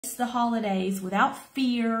the holidays without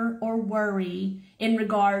fear or worry in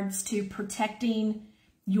regards to protecting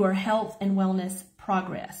your health and wellness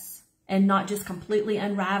progress and not just completely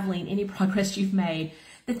unraveling any progress you've made.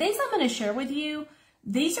 The things I'm going to share with you,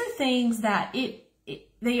 these are things that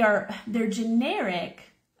they're generic.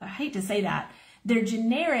 I hate to say that. They're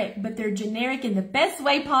generic, but they're generic in the best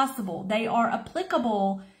way possible. They are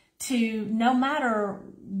applicable to no matter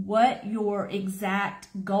what your exact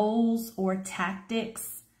goals or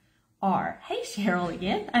tactics are. Hey, Cheryl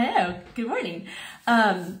again. I know. Good morning.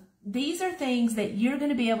 These are things that you're going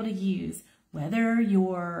to be able to use, whether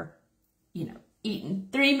you're, eating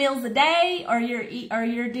 3 meals a day or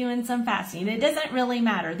you're doing some fasting. It doesn't really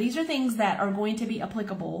matter. These are things that are going to be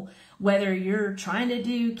applicable, whether you're trying to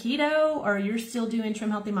do keto or you're still doing Trim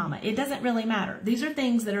Healthy Mama. It doesn't really matter. These are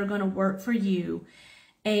things that are going to work for you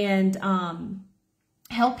and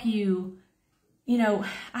help you. We don't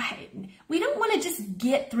want to just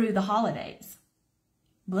get through the holidays.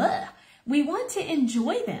 Blah. We want to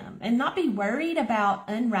enjoy them and not be worried about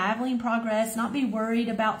unraveling progress, not be worried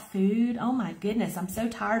about food. Oh my goodness, I'm so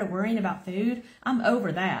tired of worrying about food. I'm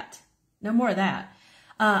over that. No more of that.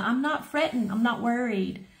 I'm not fretting. I'm not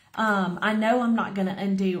worried. I know I'm not going to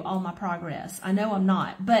undo all my progress. I know I'm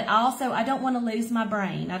not. But I don't want to lose my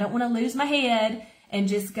brain. I don't want to lose my head and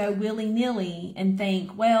just go willy-nilly and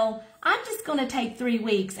think, well, I'm just going to take 3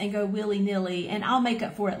 weeks and go willy-nilly and I'll make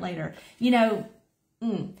up for it later.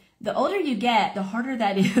 The older you get, the harder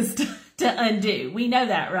that is to undo. We know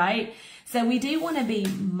that, right? So we do want to be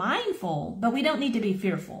mindful, but we don't need to be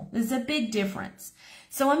fearful. There's a big difference.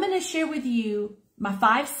 So I'm going to share with you my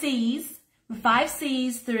 5 C's,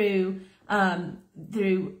 through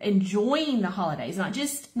enjoying the holidays, not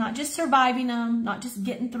just surviving them, not just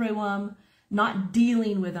getting through them, not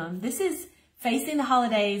dealing with them. This is facing the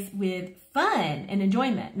holidays with fun and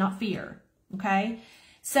enjoyment, not fear. Okay.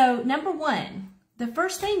 So number 1. The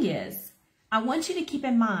first thing is, I want you to keep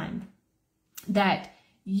in mind that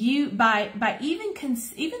by even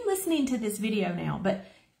listening to this video now, but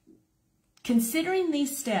considering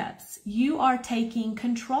these steps, you are taking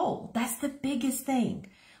control. That's the biggest thing.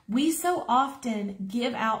 We so often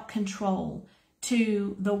give out control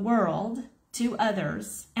to the world, to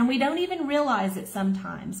others, and we don't even realize it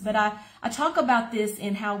sometimes. But I talk about this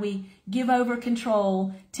in how we give over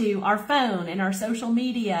control to our phone and our social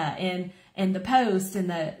media and the posts and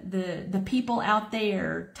the people out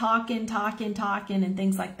there talking and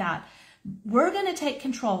things like that. We're going to take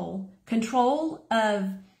control of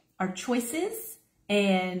our choices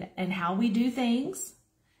and how we do things.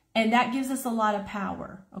 And that gives us a lot of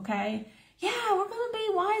power. Okay. Yeah, we're going to be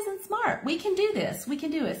wise and smart. We can do this. We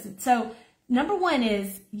can do it. So number 1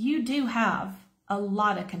 is you do have a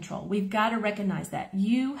lot of control. We've got to recognize that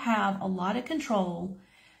you have a lot of control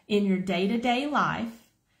in your day-to-day life.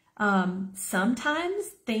 Sometimes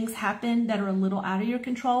things happen that are a little out of your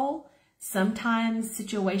control. Sometimes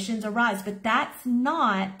situations arise, but that's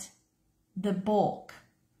not the bulk,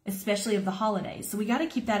 especially of the holidays. So we got to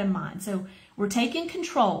keep that in mind. So we're taking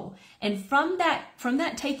control. And from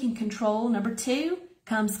that taking control, number 2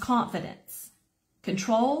 comes confidence.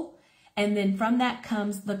 Control. And then from that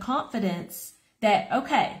comes the confidence that,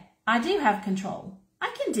 okay, I do have control.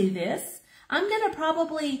 I can do this. I'm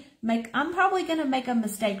probably going to make a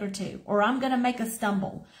mistake or 2, or I'm going to make a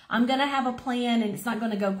stumble. I'm going to have a plan and it's not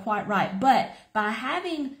going to go quite right. But by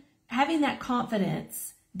having that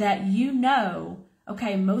confidence that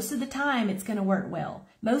okay, most of the time it's going to work well.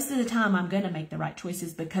 Most of the time I'm going to make the right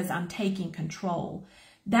choices because I'm taking control.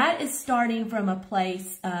 That is starting from a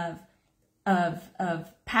place of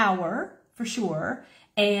power for sure,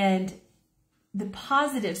 and the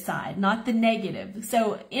positive side, not the negative.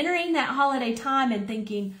 So entering that holiday time and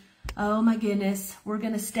thinking, oh my goodness, we're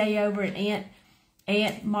going to stay over at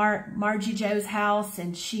Aunt Margie Joe's house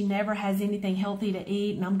and she never has anything healthy to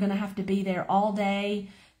eat and I'm going to have to be there all day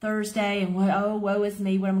Thursday and woe is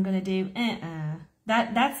me, what am I going to do?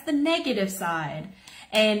 That's the negative side.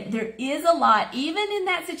 And there is a lot, even in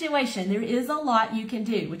that situation, there is a lot you can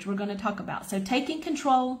do, which we're going to talk about. So taking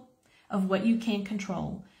control of what you can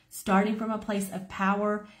control, starting from a place of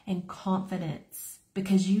power and confidence,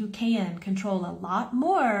 because you can control a lot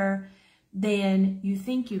more than you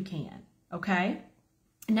think you can, okay?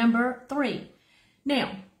 Number 3.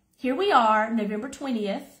 Now, here we are, November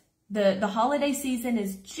 20th. The holiday season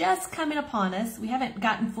is just coming upon us. We haven't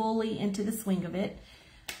gotten fully into the swing of it.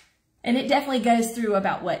 And it definitely goes through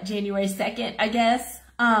about, January 2nd, I guess.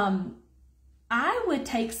 I would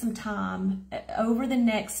take some time over the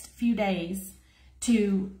next few days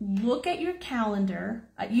to look at your calendar.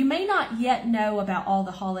 You may not yet know about all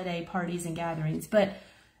the holiday parties and gatherings, but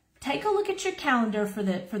take a look at your calendar for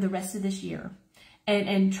the rest of this year,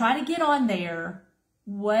 and try to get on there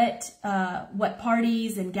what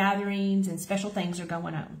parties and gatherings and special things are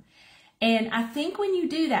going on. And I think when you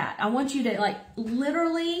do that, I want you to, like,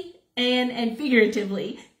 literally and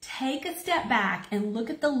figuratively take a step back and look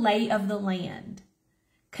at the lay of the land.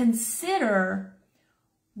 Consider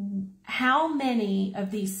how many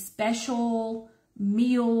of these special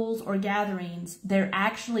meals or gatherings there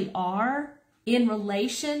actually are in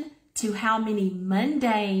relation to how many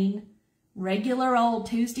mundane, regular old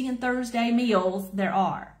Tuesday and Thursday meals there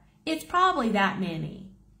are. It's probably that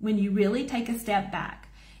many when you really take a step back.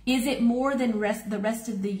 Is it more than the rest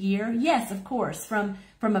of the year? Yes, of course. From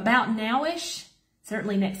about nowish,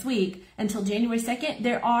 certainly next week, until January 2nd,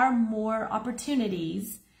 there are more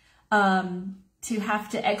opportunities to have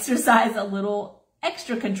to exercise a little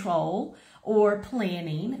extra control or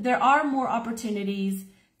planning. There are more opportunities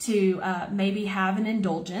to maybe have an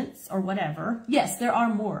indulgence or whatever. Yes, there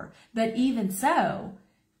are more. But even so,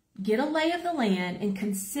 get a lay of the land and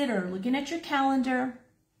consider looking at your calendar,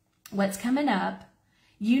 what's coming up.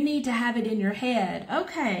 You need to have it in your head.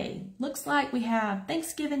 Okay, looks like we have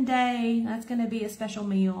Thanksgiving Day. That's going to be a special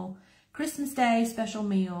meal. Christmas Day, special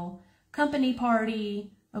meal. Company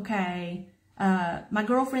party. Okay. My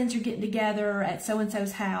girlfriends are getting together at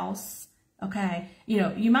so-and-so's house. Okay. You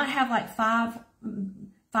know, you might have like five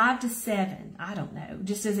to seven, I don't know,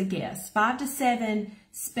 just as a guess, 5 to 7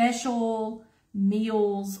 special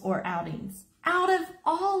meals or outings. Out of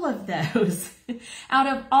all of those, out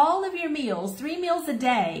of all of your meals, 3 meals a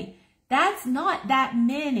day, that's not that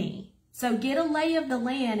many. So get a lay of the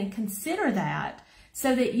land and consider that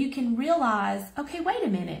so that you can realize, okay, wait a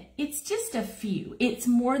minute, it's just a few. It's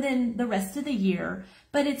more than the rest of the year,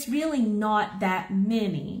 but it's really not that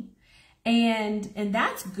many. And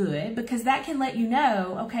that's good, because that can let you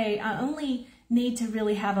know, okay, I only need to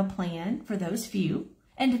really have a plan for those few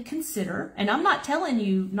and to consider. And I'm not telling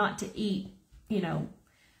you not to eat, you know,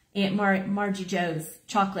 Aunt Margie Jo's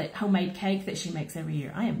chocolate homemade cake that she makes every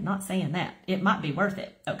year. I am not saying that. It might be worth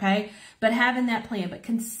it, okay? But having that plan, but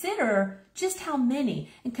consider just how many,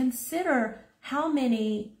 and consider how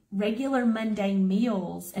many regular mundane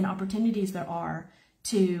meals and opportunities there are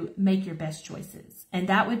to make your best choices. And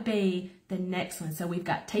that would be the next one. So we've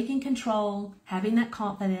got taking control, having that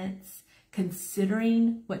confidence,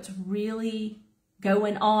 considering what's really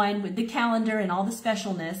going on with the calendar and all the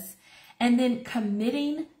specialness, and then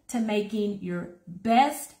committing to making your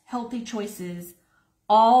best healthy choices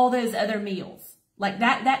all those other meals. Like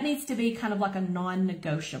that needs to be kind of like a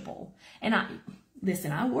non-negotiable. And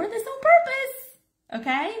listen, I wore this on purpose,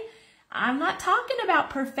 okay? I'm not talking about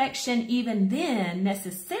perfection even then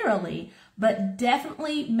necessarily, but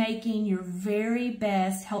definitely making your very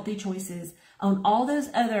best healthy choices on all those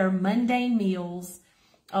other mundane meals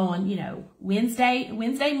on, you know,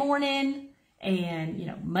 Wednesday morning and, you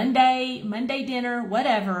know, Monday dinner,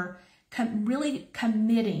 whatever. Really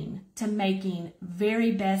committing to making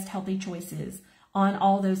very best healthy choices on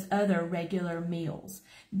all those other regular meals.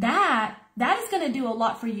 That is going to do a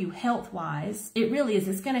lot for you health-wise. It really is.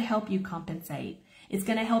 It's going to help you compensate. It's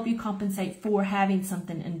going to help you compensate for having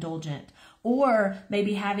something indulgent, or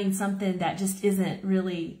maybe having something that just isn't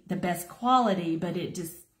really the best quality, but it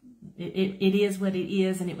is what it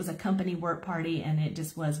is, and it was a company work party, and it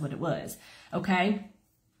just was what it was. Okay?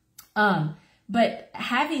 But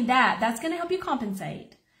having that's going to help you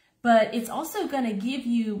compensate. But it's also going to give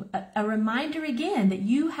you a reminder again that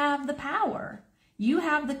you have the power. You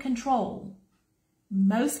have the control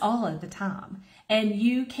most all of the time. And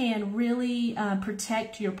you can really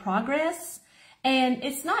protect your progress. And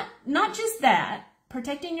it's not just that.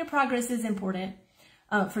 Protecting your progress is important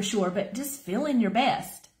for sure, but just feeling your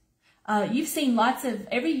best. You've seen lots of,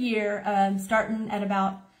 every year, starting at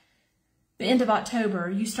about the end of October,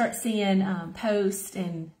 you start seeing posts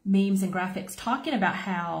and memes and graphics talking about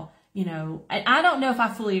how, you know, I don't know if I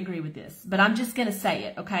fully agree with this, but I'm just going to say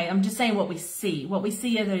it, okay? I'm just saying what we see. What we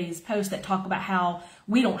see are these posts that talk about how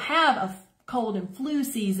we don't have a cold and flu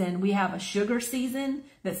season. We have a sugar season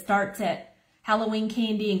that starts at Halloween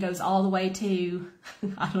candy and goes all the way to,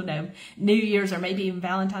 I don't know, New Year's or maybe even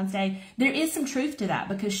Valentine's Day. There is some truth to that,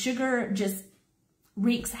 because sugar just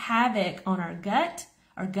wreaks havoc on our gut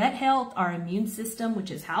health, our immune system,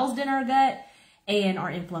 which is housed in our gut, and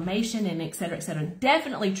our inflammation, and et cetera, et cetera.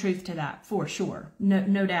 Definitely truth to that, for sure.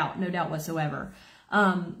 No doubt whatsoever.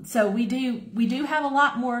 So we do have a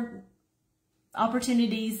lot more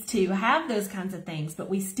opportunities to have those kinds of things, but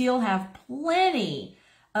we still have plenty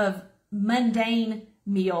of mundane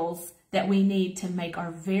meals that we need to make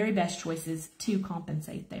our very best choices to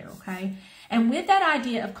compensate there, okay? And with that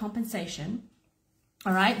idea of compensation,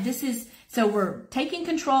 All right. So we're taking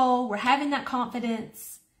control. We're having that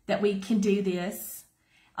confidence that we can do this,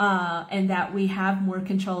 and that we have more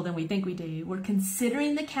control than we think we do. We're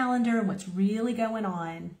considering the calendar and what's really going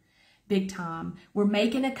on big time. We're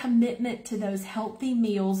making a commitment to those healthy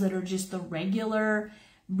meals that are just the regular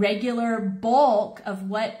bulk of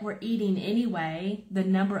what we're eating anyway, the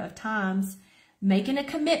number of times. Making a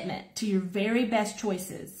commitment to your very best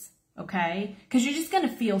choices, okay? Because you're just going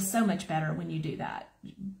to feel so much better when you do that.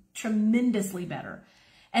 Tremendously better.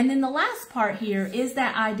 And then the last part here is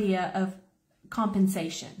that idea of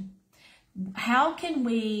compensation. How can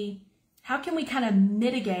we kind of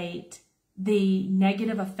mitigate the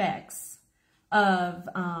negative effects of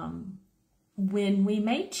when we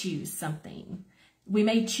may choose something? We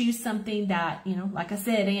may choose something that, like I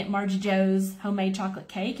said, Aunt Margie Joe's homemade chocolate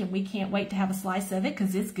cake, and we can't wait to have a slice of it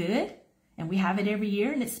because it's good and we have it every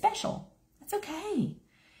year and it's special. That's okay.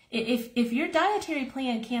 If your dietary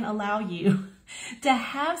plan can't allow you to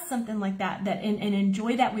have something like that and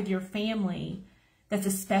enjoy that with your family, that's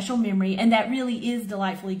a special memory and that really is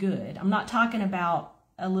delightfully good. I'm not talking about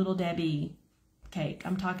a Little Debbie cake.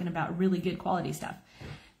 I'm talking about really good quality stuff.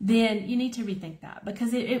 Then you need to rethink that,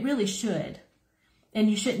 because it really should. And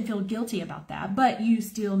you shouldn't feel guilty about that, but you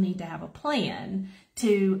still need to have a plan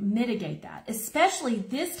to mitigate that, especially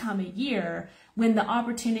this time of year when the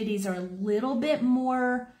opportunities are a little bit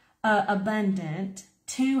more abundant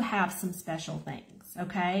to have some special things,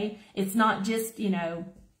 okay? It's not just,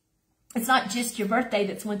 it's not just your birthday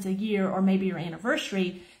that's once a year or maybe your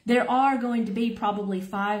anniversary. There are going to be probably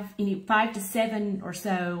 5 to 7 or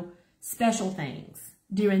so special things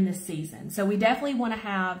during this season. So we definitely want to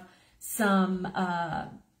have some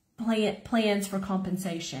plans for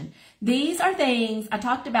compensation. These are things I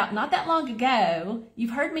talked about not that long ago.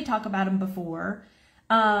 You've heard me talk about them before.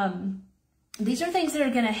 These are things that are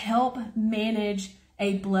going to help manage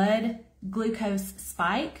a blood glucose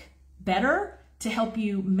spike better, to help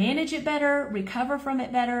you manage it better, recover from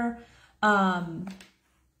it better,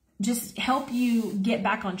 just help you get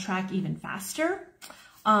back on track even faster.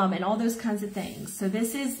 And all those kinds of things. So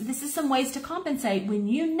this is some ways to compensate when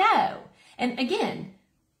you know. And again,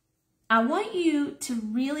 I want you to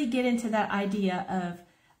really get into that idea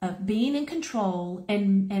of being in control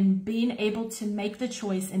and being able to make the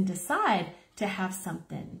choice and decide to have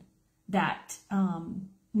something that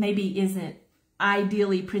maybe isn't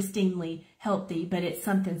ideally pristinely healthy, but it's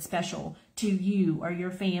something special to you or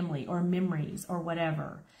your family or memories or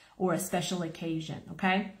whatever, or a special occasion,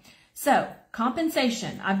 okay? So,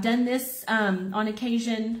 compensation. I've done this on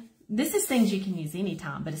occasion. This is things you can use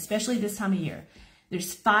anytime, but especially this time of year.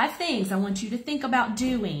 There's 5 things I want you to think about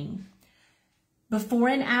doing before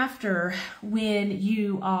and after when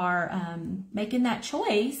you are making that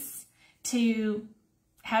choice to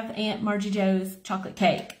have Aunt Margie Joe's chocolate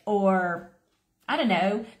cake. Or, I don't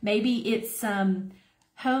know, maybe it's some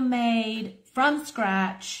homemade, from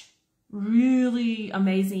scratch, really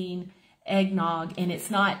amazing eggnog, and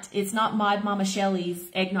it's not Mod Mama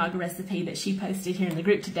Shelly's eggnog recipe that she posted here in the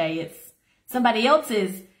group today. It's somebody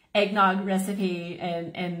else's eggnog recipe,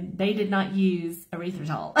 and they did not use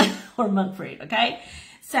erythritol or monk fruit, okay?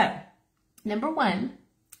 So, number 1,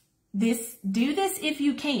 do this if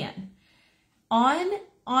you can.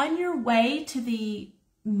 On your way to the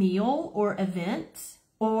meal or event,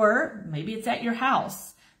 or maybe it's at your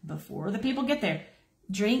house before the people get there,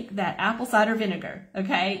 drink that apple cider vinegar,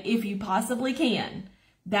 okay? If you possibly can.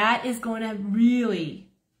 That is going to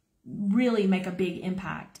really, really make a big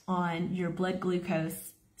impact on your blood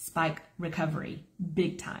glucose spike recovery,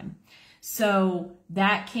 big time. So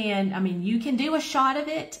that can, you can do a shot of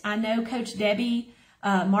it. I know Coach Debbie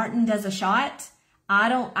Martin does a shot.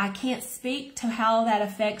 I can't speak to how that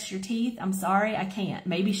affects your teeth. I'm sorry, I can't.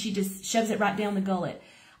 Maybe she just shoves it right down the gullet.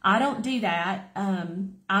 I don't do that.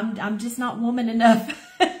 I'm just not woman enough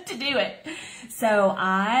to do it. So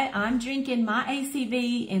I'm drinking my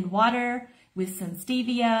ACV in water with some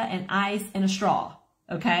stevia and ice and a straw.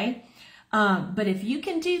 Okay. But if you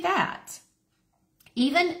can do that,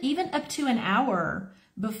 even up to an hour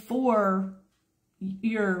before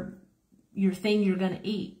your thing you're going to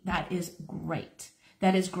eat, that is great.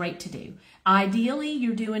 That is great to do. Ideally,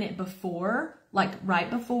 you're doing it before, like right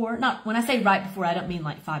before. Not when I say right before, I don't mean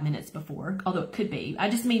like 5 minutes before, although it could be. I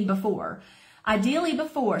just mean before. Ideally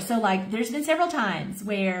before. So like there's been several times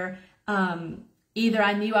where either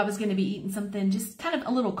I knew I was going to be eating something just kind of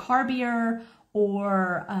a little carbier,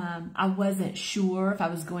 or I wasn't sure if I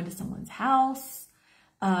was going to someone's house,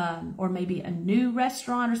 or maybe a new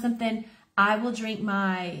restaurant or something. I will drink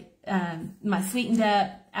my my sweetened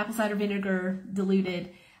up apple cider vinegar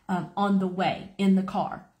diluted on the way in the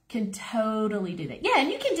car. can totally do that. Yeah,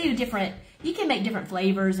 and you can make different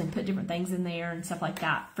flavors and put different things in there and stuff like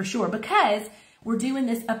that for sure, because we're doing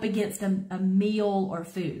this up against a meal or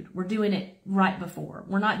food. We're doing it right before.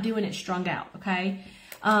 We're not doing it strung out, okay?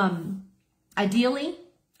 Ideally,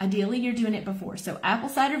 you're doing it before. So apple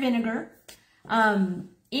cider vinegar,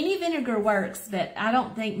 any vinegar works, but I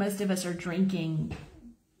don't think most of us are drinking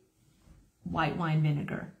white wine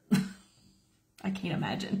vinegar. I can't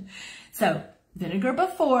imagine. So vinegar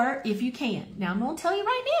before if you can. Now I'm going to tell you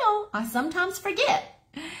right now, I sometimes forget.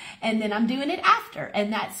 And then I'm doing it after.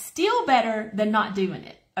 And that's still better than not doing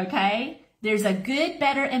it. Okay? There's a good,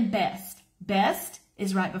 better, and best. Best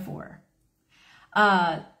is right before.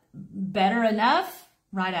 Better enough,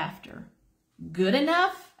 right after. Good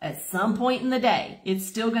enough, at some point in the day. It's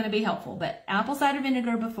still going to be helpful. But apple cider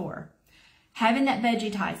vinegar before. Having that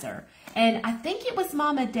Vegetizer. And I think it was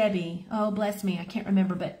Mama Debbie. Oh, bless me. I can't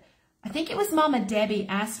remember. But I think it was Mama Debbie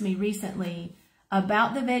asked me recently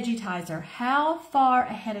about the Vegetizer. How far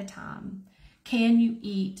ahead of time can you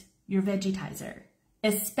eat your Vegetizer?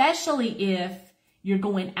 Especially if you're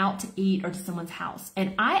going out to eat or to someone's house.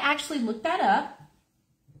 And I actually looked that up.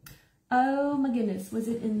 Oh my goodness, was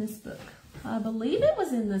it in this book? I believe it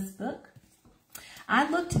was in this book. I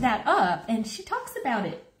looked that up and she talks about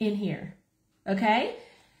it in here. Okay?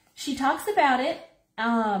 She talks about it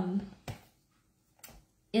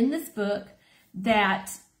in this book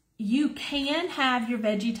that you can have your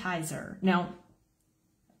Vegetizer. Now,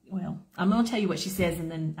 well, I'm going to tell you what she says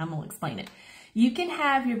and then I'm going to explain it. You can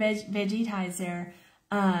have your Vegetizer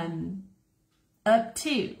up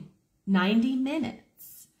to 90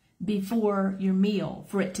 minutes before your meal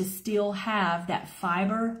for it to still have that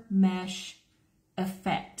fiber mesh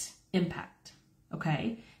effect impact.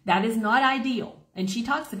 Okay? That is not ideal. And she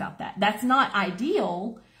talks about that. That's not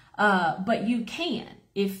ideal, but you can.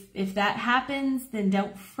 If that happens, then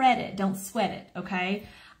don't fret it. Don't sweat it, okay?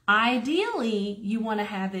 Ideally, you want to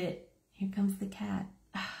have it, here comes the cat.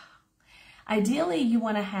 Ideally, you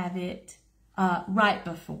want to have it right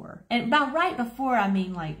before. And by right before, I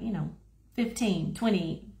mean 15,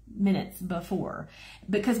 20 minutes before.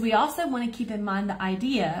 Because we also want to keep in mind the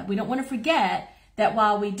idea, we don't want to forget that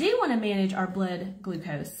while we do want to manage our blood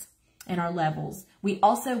glucose and our levels, we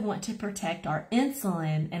also want to protect our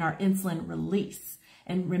insulin and our insulin release.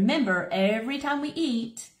 And remember, every time we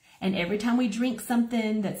eat and every time we drink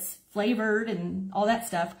something that's flavored and all that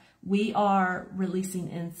stuff, we are releasing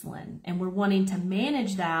insulin. And we're wanting to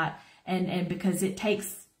manage that and because it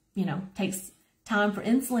takes time for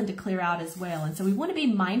insulin to clear out as well. And so we want to be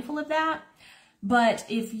mindful of that. But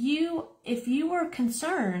if you were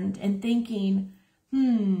concerned and thinking,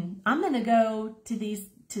 I'm going to go to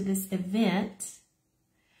this event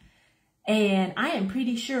and I am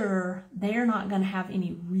pretty sure they're not going to have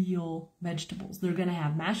any real vegetables. They're going to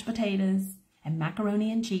have mashed potatoes and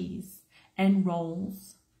macaroni and cheese and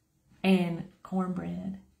rolls and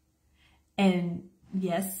cornbread and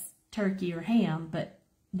yes, turkey or ham, but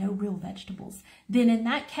no real vegetables. Then in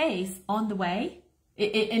that case, on the way,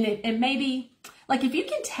 it may be, like if you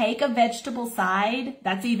can take a vegetable side,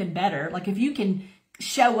 that's even better. Like if you can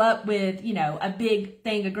show up with, a big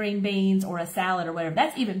thing of green beans or a salad or whatever,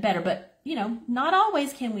 that's even better. But, not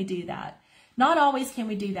always can we do that. Not always can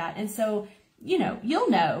we do that. And so, you'll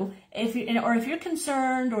know if you're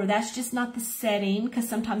concerned or that's just not the setting, because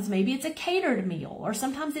sometimes maybe it's a catered meal or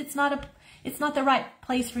sometimes it's not the right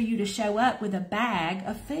place for you to show up with a bag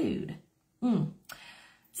of food.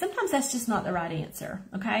 Sometimes that's just not the right answer,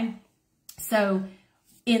 okay? So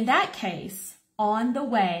in that case, on the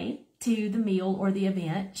way to the meal or the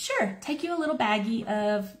event, sure, take you a little baggie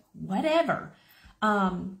of whatever.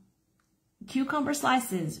 Cucumber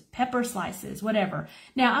slices, pepper slices, whatever.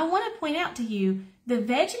 Now, I want to point out to you, the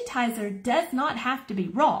Vegetizer does not have to be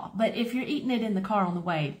raw, but if you're eating it in the car on the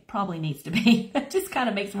way, it probably needs to be. It just kind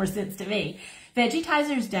of makes more sense to me.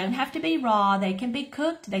 Vegetizers don't have to be raw. They can be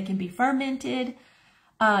cooked. They can be fermented.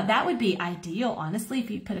 That would be ideal, honestly, if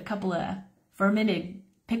you put a couple of fermented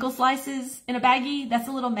pickle slices in a baggie. That's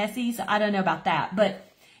a little messy, so I don't know about that. But,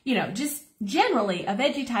 just generally, a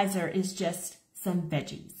Vegetizer is just some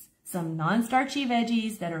veggies. Some non-starchy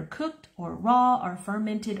veggies that are cooked or raw or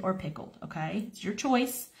fermented or pickled, okay? It's your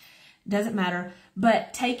choice. Doesn't matter.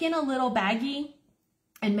 But taking a little baggie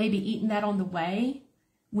and maybe eating that on the way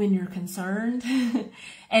when you're concerned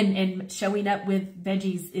and showing up with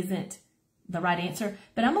veggies isn't the right answer.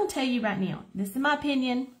 But I'm going to tell you right now, this is my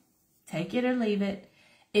opinion. Take it or leave it.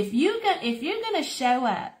 If you're going to show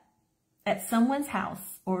up at someone's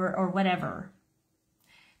house or whatever,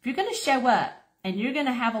 if you're going to show up and you're going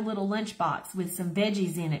to have a little lunchbox with some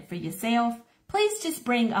veggies in it for yourself, please just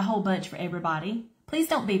bring a whole bunch for everybody. Please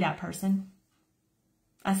don't be that person.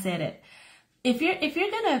 I said it. If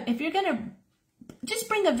you're gonna just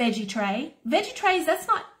bring a veggie tray. Veggie trays, that's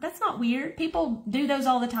not weird. People do those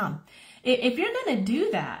all the time. If you're gonna do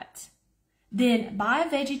that, then buy a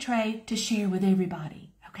veggie tray to share with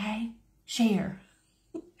everybody. Okay? Share.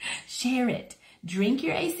 Share it. Drink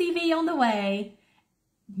your ACV on the way.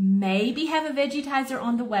 Maybe have a vegetizer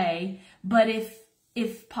on the way. But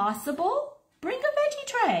if possible, bring a veggie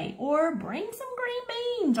tray or bring some green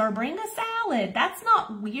beans or bring a salad. That's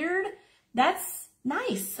not weird. That's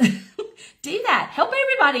nice. Do that. Help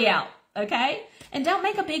everybody out, okay? And don't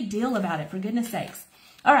make a big deal about it, for goodness sakes.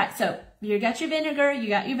 All right, so you got your vinegar, you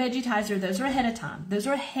got your vegetizer. Those are ahead of time. Those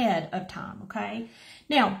are ahead of time, okay?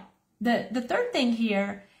 Now, the third thing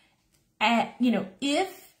here,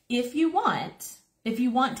 if you want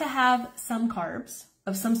to have some carbs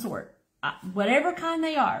of some sort, whatever kind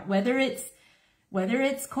they are, whether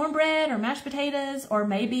it's cornbread or mashed potatoes, or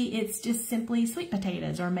maybe it's just simply sweet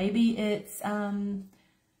potatoes, or maybe it's,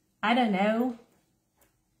 I don't know,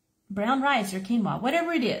 brown rice or quinoa,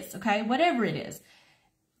 whatever it is, okay? Whatever it is.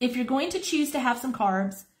 If you're going to choose to have some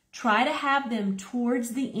carbs, try to have them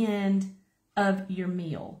towards the end of your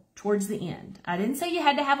meal, towards the end. I didn't say you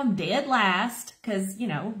had to have them dead last, because,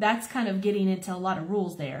 that's kind of getting into a lot of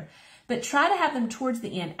rules there. But try to have them towards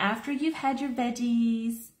the end, after you've had your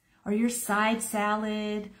veggies, or your side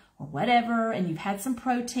salad, or whatever, and you've had some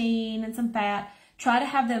protein and some fat. Try to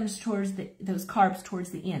have them towards those carbs towards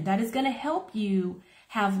the end. That is going to help you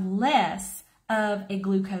have less of a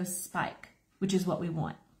glucose spike, which is what we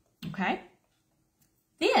want, okay?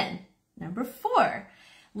 Then, number 4,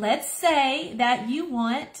 let's say that you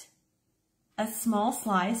want a small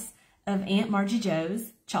slice of Aunt Margie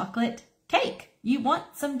Joe's chocolate cake. You want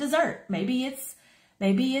some dessert. Maybe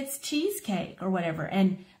it's cheesecake or whatever,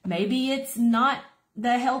 and maybe it's not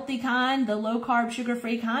the healthy kind, the low-carb,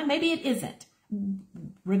 sugar-free kind. Maybe it isn't.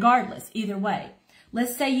 Regardless, either way.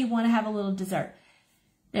 Let's say you want to have a little dessert.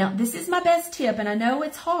 Now, this is my best tip, and I know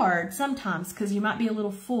it's hard sometimes because you might be a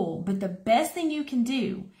little full, but the best thing you can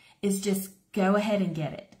do is just go ahead and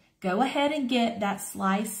get it. Go ahead and get that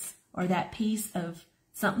slice or that piece of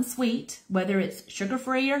something sweet, whether it's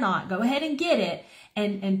sugar-free or not. Go ahead and get it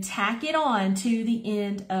and tack it on to the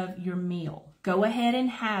end of your meal. Go ahead and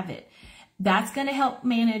have it. That's going to help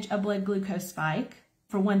manage a blood glucose spike,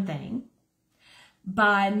 for one thing.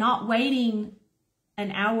 By not waiting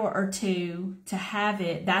an hour or two to have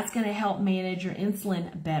it, that's going to help manage your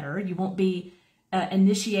insulin better. You won't be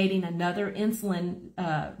initiating another insulin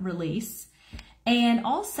release. And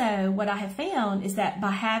also, what I have found is that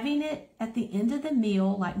by having it at the end of the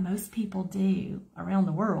meal, like most people do around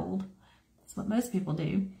the world, that's what most people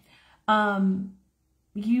do,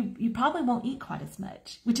 you probably won't eat quite as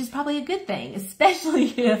much, which is probably a good thing, especially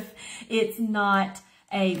if it's not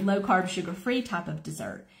a low-carb, sugar-free type of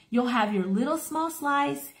dessert. You'll have your little small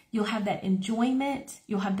slice. You'll have that enjoyment.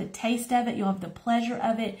 You'll have the taste of it. You'll have the pleasure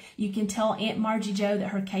of it. You can tell Aunt Margie Joe that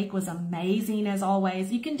her cake was amazing as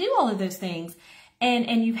always. You can do all of those things.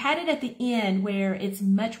 And you've had it at the end where it's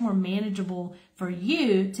much more manageable for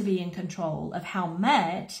you to be in control of how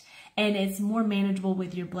much, and it's more manageable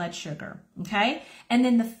with your blood sugar, okay? And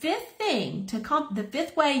then the fifth thing, the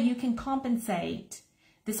fifth way you can compensate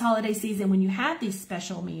this holiday season when you have these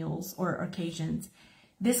special meals or occasions,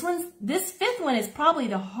 this fifth one is probably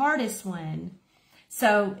the hardest one.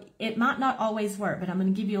 So it might not always work, but I'm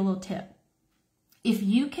going to give you a little tip. If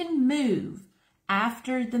you can move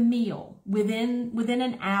after the meal within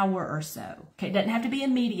an hour or so, okay, it doesn't have to be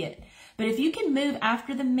immediate, but if you can move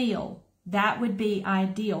after the meal, that would be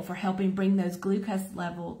ideal for helping bring those glucose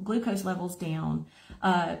levels down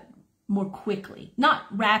more quickly. Not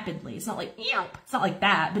rapidly. It's not like, it's not like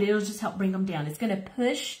that, but it'll just help bring them down. It's going to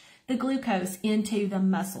push the glucose into the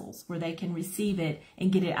muscles where they can receive it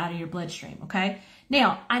and get it out of your bloodstream, okay?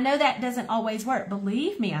 Now, I know that doesn't always work.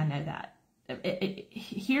 Believe me, I know that.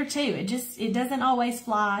 Here too, it doesn't always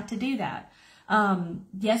fly to do that.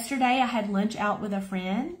 Yesterday, I had lunch out with a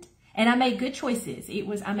friend, and I made good choices.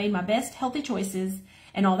 I made my best healthy choices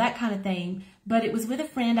and all that kind of thing, but it was with a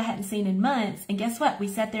friend I hadn't seen in months, and guess what? We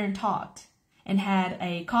sat there and talked and had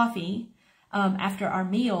a coffee after our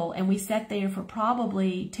meal, and we sat there for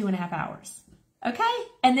probably 2.5 hours. Okay?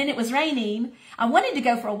 And then it was raining. I wanted to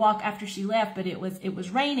go for a walk after she left, but it was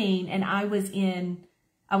raining, and I was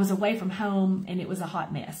away from home, and it was a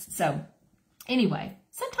hot mess. So anyway,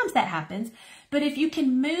 sometimes that happens. But if you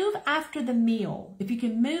can move after the meal, if you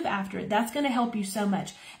can move after it, that's going to help you so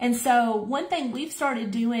much. And so one thing we've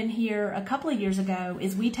started doing here a couple of years ago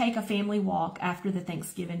is we take a family walk after the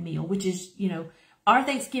Thanksgiving meal, which is, our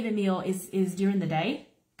Thanksgiving meal is during the day,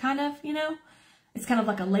 kind of, It's kind of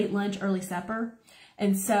like a late lunch, early supper.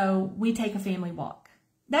 And so we take a family walk.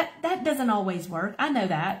 That doesn't always work. I know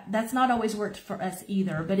that. That's not always worked for us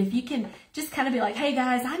either. But if you can just kind of be like, hey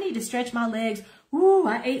guys, I need to stretch my legs. Ooh,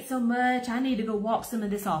 I ate so much. I need to go walk some of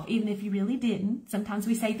this off. Even if you really didn't. Sometimes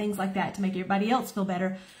we say things like that to make everybody else feel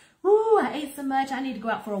better. Ooh, I ate so much. I need to go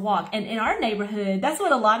out for a walk. And in our neighborhood, that's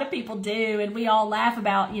what a lot of people do. And we all laugh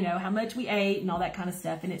about, you know, how much we ate and all that kind of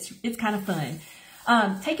stuff. And it's kind of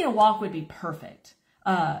fun. Taking a walk would be perfect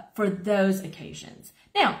for those occasions.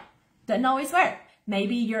 Now, doesn't always work.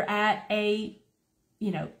 Maybe you're at a,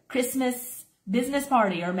 you know, Christmas business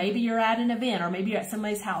party, or maybe you're at an event, or maybe you're at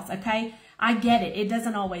somebody's house, okay? I get it. It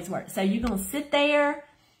doesn't always work. So you're going to sit there.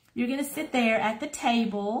 You're going to sit there at the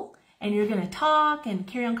table, and you're going to talk and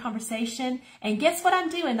carry on conversation. And guess what I'm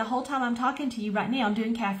doing the whole time I'm talking to you right now? I'm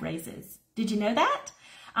doing calf raises. Did you know that?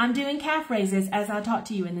 I'm doing calf raises as I talk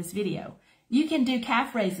to you in this video. You can do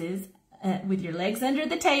calf raises with your legs under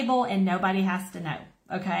the table, and nobody has to know.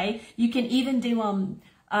 Okay, you can even do them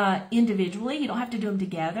individually. You don't have to do them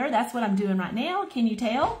together. That's what I'm doing right now. Can you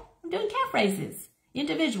tell? I'm doing calf raises,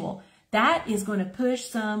 individual. That is going to push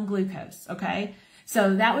some glucose, okay?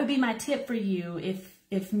 So that would be my tip for you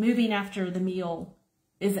if moving after the meal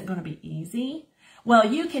isn't going to be easy. Well,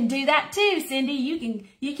 you can do that too, Cindy.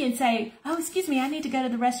 You can say, oh, excuse me, I need to go to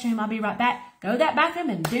the restroom. I'll be right back. Go to that bathroom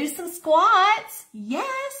and do some squats.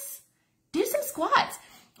 Yes, do some squats.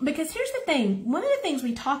 Because here's the thing, one of the things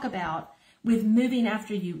we talk about with moving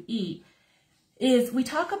after you eat is we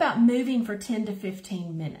talk about moving for 10 to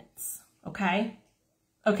 15 minutes, okay?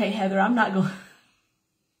 Okay, Heather, I'm not going,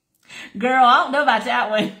 girl, I don't know about that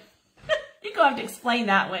one. You're going to have to explain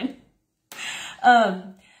that one.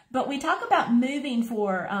 But we talk about moving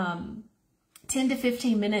for 10 to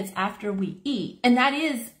 15 minutes after we eat, and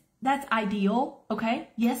that's ideal, okay?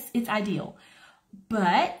 Yes, it's ideal,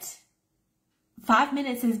 but 5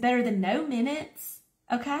 minutes is better than no minutes,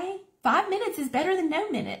 okay? 5 minutes is better than no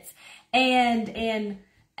minutes. And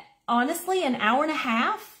honestly, an hour and a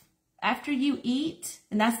half after you eat,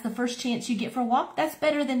 and that's the first chance you get for a walk, that's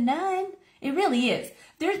better than none. It really is.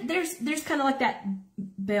 There's kind of like that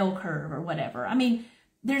bell curve or whatever. I mean,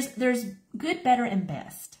 there's good, better, and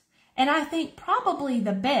best. And I think probably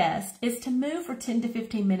the best is to move for 10 to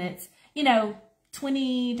 15 minutes, you know,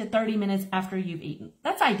 20 to 30 minutes after you've eaten.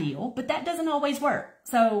 That's ideal, but that doesn't always work.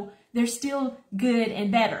 So there's still good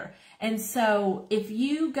and better. And so if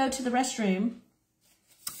you go to the restroom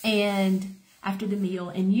and after the meal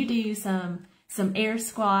and you do some air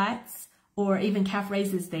squats or even calf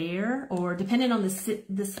raises there, or depending on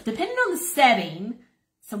the setting,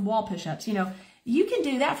 some wall push-ups, you know, you can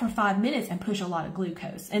do that for 5 minutes and push a lot of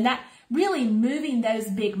glucose. And that really moving those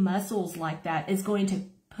big muscles like that is going to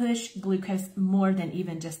push glucose more than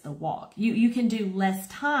even just the walk. You can do less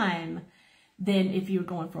time than if you're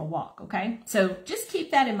going for a walk, okay? So just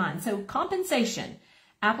keep that in mind. So compensation,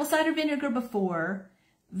 apple cider vinegar before,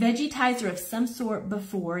 vegetizer of some sort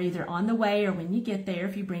before, either on the way or when you get there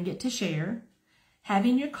if you bring it to share,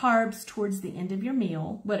 having your carbs towards the end of your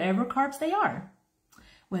meal, whatever carbs they are,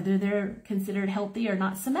 whether they're considered healthy or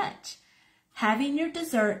not so much. Having your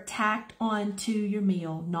dessert tacked on to your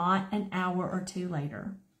meal, not an hour or two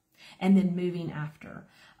later, and then moving after.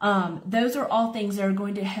 Those are all things that are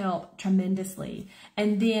going to help tremendously.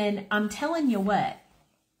 And then I'm telling you what,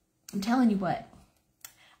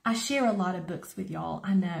 I share a lot of books with y'all.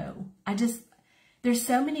 I know. There's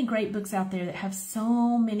so many great books out there that have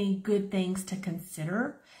so many good things to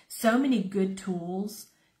consider, so many good tools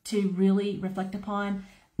to really reflect upon.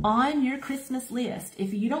 On your Christmas list,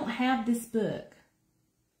 if you don't have this book,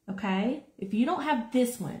 okay, if you don't have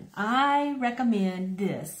this one, I recommend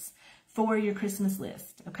this for your Christmas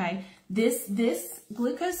list, okay? This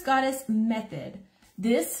Glucose Goddess method,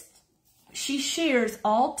 she shares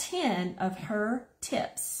all 10 of her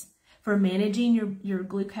tips for managing your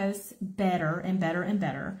glucose better and better and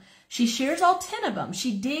better. She shares all 10 of them.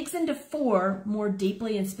 She digs into 4 more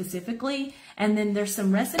deeply and specifically, and then there's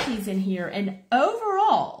some recipes in here. And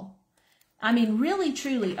overall, I mean, really,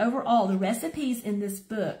 truly, overall, the recipes in this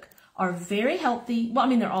book are very healthy. Well, I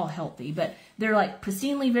mean, they're all healthy, but they're like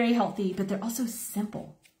pristinely very healthy, but they're also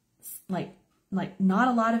simple. Like not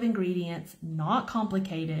a lot of ingredients, not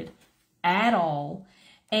complicated at all.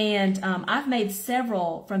 And I've made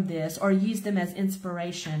several from this or used them as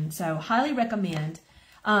inspiration, so highly recommend.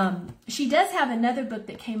 She does have another book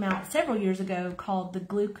that came out several years ago called The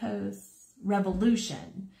Glucose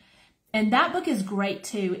Revolution. And that book is great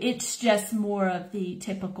too. It's just more of the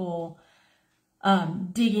typical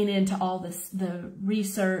digging into all the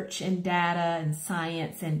research and data and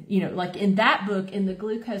science. And, you know, like in that book, in The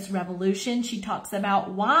Glucose Revolution, she talks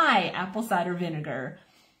about why apple cider vinegar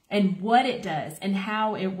and what it does and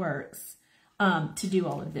how it works to do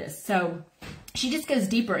all of this. So she just goes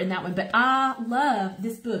deeper in that one. But I love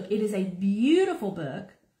this book. It is a beautiful book,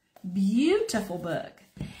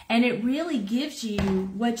 and it really gives you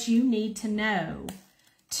what you need to know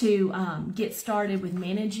to get started with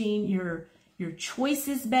managing your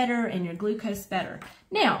choices better and your glucose better.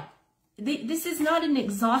 Now, this is not an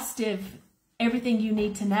exhaustive everything you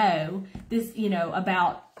need to know. This, you know,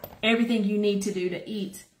 about everything you need to do to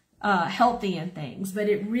eat healthy and things, but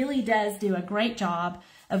it really does do a great job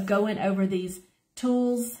of going over these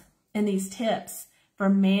tools and these tips for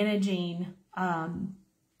managing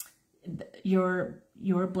your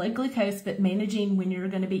blood glucose, but managing when you're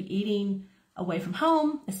going to be eating away from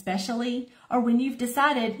home, especially, or when you've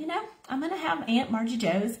decided, you know, I'm going to have Aunt Margie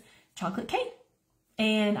Jo's chocolate cake,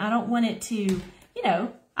 and I don't want it to, you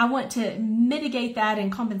know, I want to mitigate that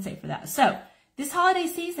and compensate for that. So this holiday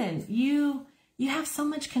season, you have so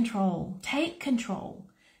much control. Take control.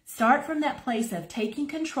 Start from that place of taking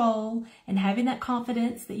control and having that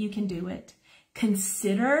confidence that you can do it.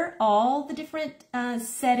 Consider all the different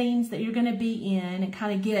settings that you're going to be in, and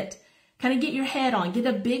kind of get your head on, get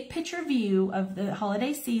a big picture view of the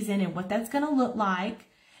holiday season and what that's going to look like.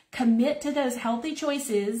 Commit to those healthy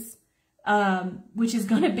choices, which is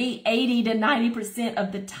going to be 80 to 90%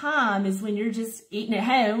 of the time is when you're just eating at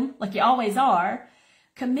home like you always are.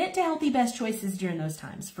 Commit to healthy best choices during those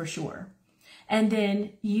times for sure. And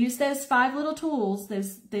then use those 5 little tools,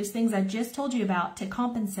 those things I just told you about, to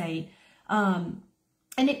compensate.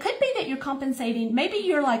 And it could be that you're compensating. Maybe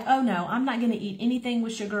you're like, oh no, I'm not going to eat anything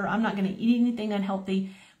with sugar. I'm not going to eat anything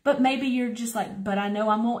unhealthy. But maybe you're just like, but I know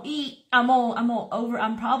I'm going to eat. I'm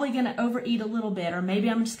probably going to overeat a little bit, or maybe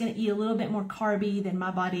I'm just going to eat a little bit more carby than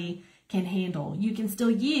my body can handle. You can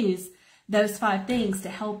still use those 5 things to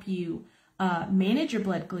help you manage your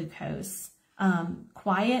blood glucose.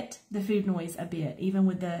 Quiet the food noise a bit, even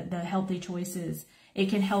with the healthy choices. It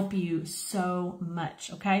can help you so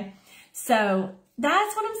much, okay? So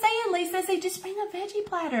that's what I'm saying, Lisa. Say just bring a veggie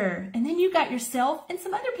platter, and then you got yourself and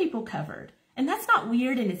some other people covered. And that's not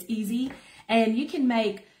weird, and it's easy. And you can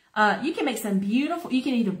make some beautiful, you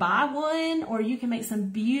can either buy one or you can make some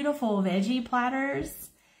beautiful veggie platters.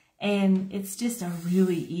 And it's just a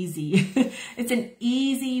really easy, it's an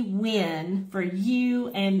easy win for you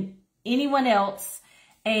and anyone else.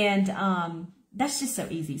 And that's just so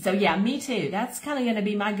easy. So yeah, me too. That's kind of going to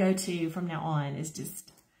be my go-to from now on, is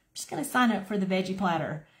just going to sign up for the veggie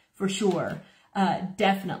platter for sure.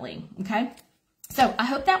 Definitely. Okay. So I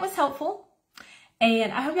hope that was helpful.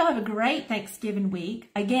 And I hope y'all have a great Thanksgiving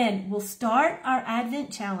week. Again, we'll start our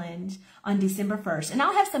Advent Challenge on December 1st. And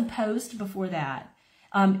I'll have some posts before that.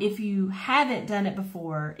 If you haven't done it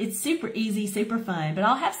before, it's super easy, super fun. But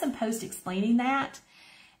I'll have some posts explaining that.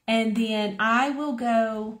 And then I will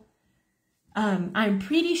go, I'm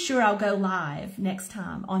pretty sure I'll go live next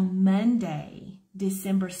time on Monday,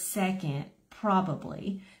 December 2nd,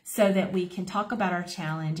 probably, so that we can talk about our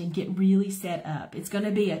challenge and get really set up. It's going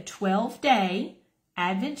to be a 12-day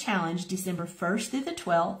Advent Challenge, December 1st through the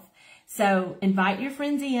 12th. So invite your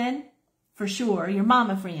friends in for sure, your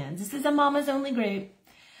mama friends. This is a mama's only group.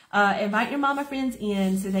 Invite your mama friends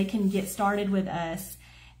in so they can get started with us.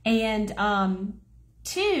 And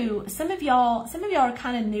two, some of y'all are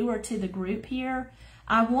kind of newer to the group here.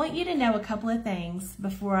 I want you to know a couple of things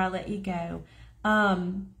before I let you go.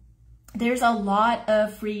 There's a lot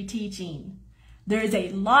of free teaching. There's a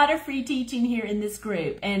lot of free teaching here in this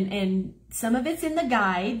group, and some of it's in the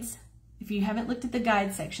guides. If you haven't looked at the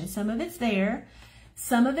guide section, some of it's there.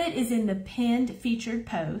 Some of it is in the pinned featured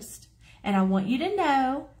post. And I want you to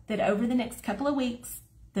know that over the next couple of weeks,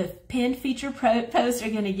 the pinned featured posts are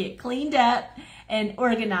going to get cleaned up and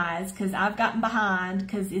organized, because I've gotten behind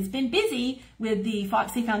because it's been busy with the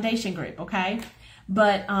Foxy Foundation group, okay?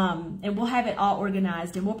 But, and we'll have it all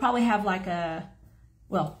organized, and we'll probably have like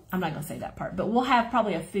well, I'm not going to say that part, but we'll have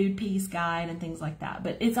probably a food piece guide and things like that.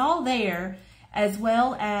 But it's all there, as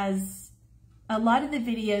well as a lot of the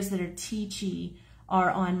videos that are teachy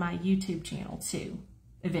are on my YouTube channel too,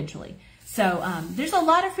 eventually. So there's a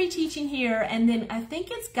lot of free teaching here. And then I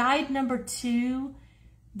think it's guide number 2.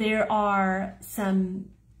 There are some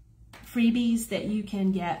freebies that you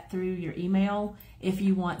can get through your email if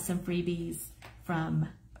you want some freebies from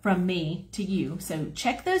me to you. So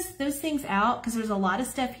check those things out, because there's a lot of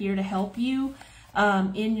stuff here to help you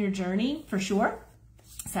in your journey for sure.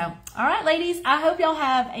 So, all right, ladies, I hope y'all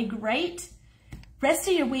have a great rest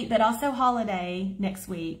of your week, but also holiday next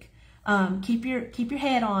week. Keep your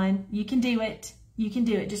head on. You can do it. You can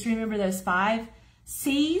do it. Just remember those 5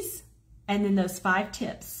 C's and then those 5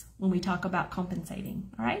 tips when we talk about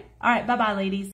compensating. All right? All right. Bye-bye, ladies.